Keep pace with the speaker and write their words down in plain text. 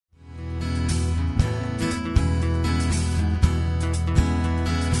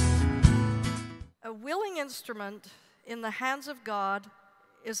instrument in the hands of God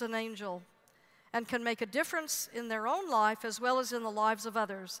is an angel and can make a difference in their own life as well as in the lives of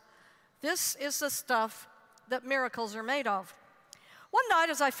others. This is the stuff that miracles are made of. One night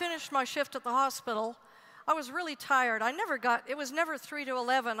as I finished my shift at the hospital, I was really tired. It was never 3 to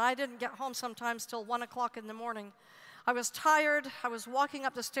 11. I didn't get home sometimes till 1 o'clock in the morning. I was tired. I was walking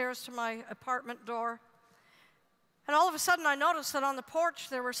up the stairs to my apartment door. And all of a sudden I noticed that on the porch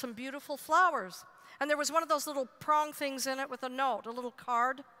there were some beautiful flowers. And there was one of those little prong things in it with a note, a little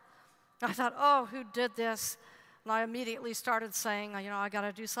card. I thought, oh, who did this? And I immediately started saying, I got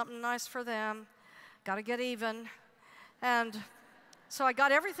to do something nice for them. Got to get even. And so I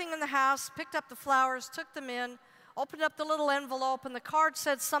got everything in the house, picked up the flowers, took them in, opened up the little envelope, and the card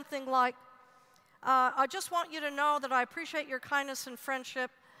said something like, I just want you to know that I appreciate your kindness and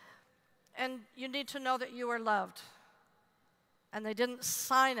friendship, and you need to know that you are loved. And they didn't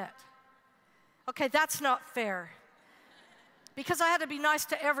sign it. Okay, that's not fair, because I had to be nice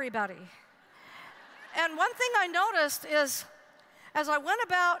to everybody. And one thing I noticed is, as I went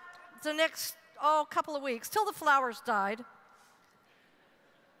about the next, couple of weeks, till the flowers died,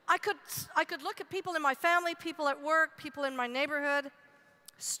 I could look at people in my family, people at work, people in my neighborhood,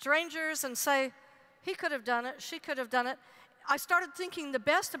 strangers, and say, he could have done it, she could have done it. I started thinking the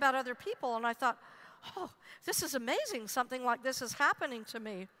best about other people, and I thought, oh, this is amazing, something like this is happening to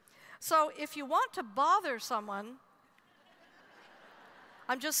me. So if you want to bother someone,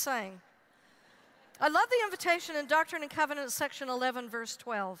 I'm just saying. I love the invitation in Doctrine and Covenants, section 11, verse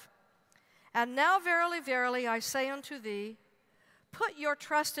 12. And now verily, verily, I say unto thee, put your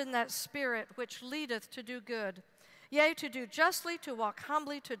trust in that Spirit which leadeth to do good, yea, to do justly, to walk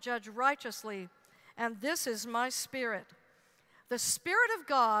humbly, to judge righteously. And this is my spirit. The Spirit of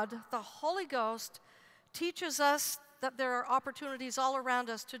God, the Holy Ghost, teaches us that there are opportunities all around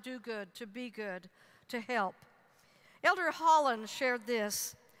us to do good, to be good, to help. Elder Holland shared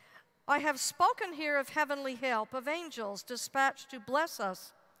this. I have spoken here of heavenly help, of angels dispatched to bless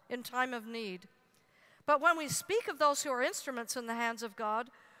us in time of need. But when we speak of those who are instruments in the hands of God,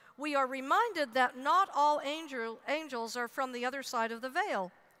 we are reminded that not all angels are from the other side of the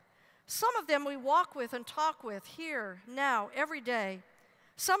veil. Some of them we walk with and talk with here, now, every day.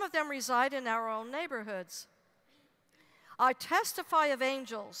 Some of them reside in our own neighborhoods. I testify of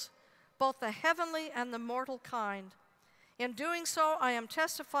angels, both the heavenly and the mortal kind. In doing so, I am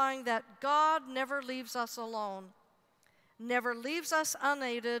testifying that God never leaves us alone, never leaves us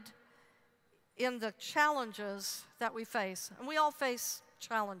unaided in the challenges that we face. And we all face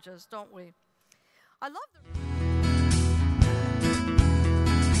challenges, don't we? I love the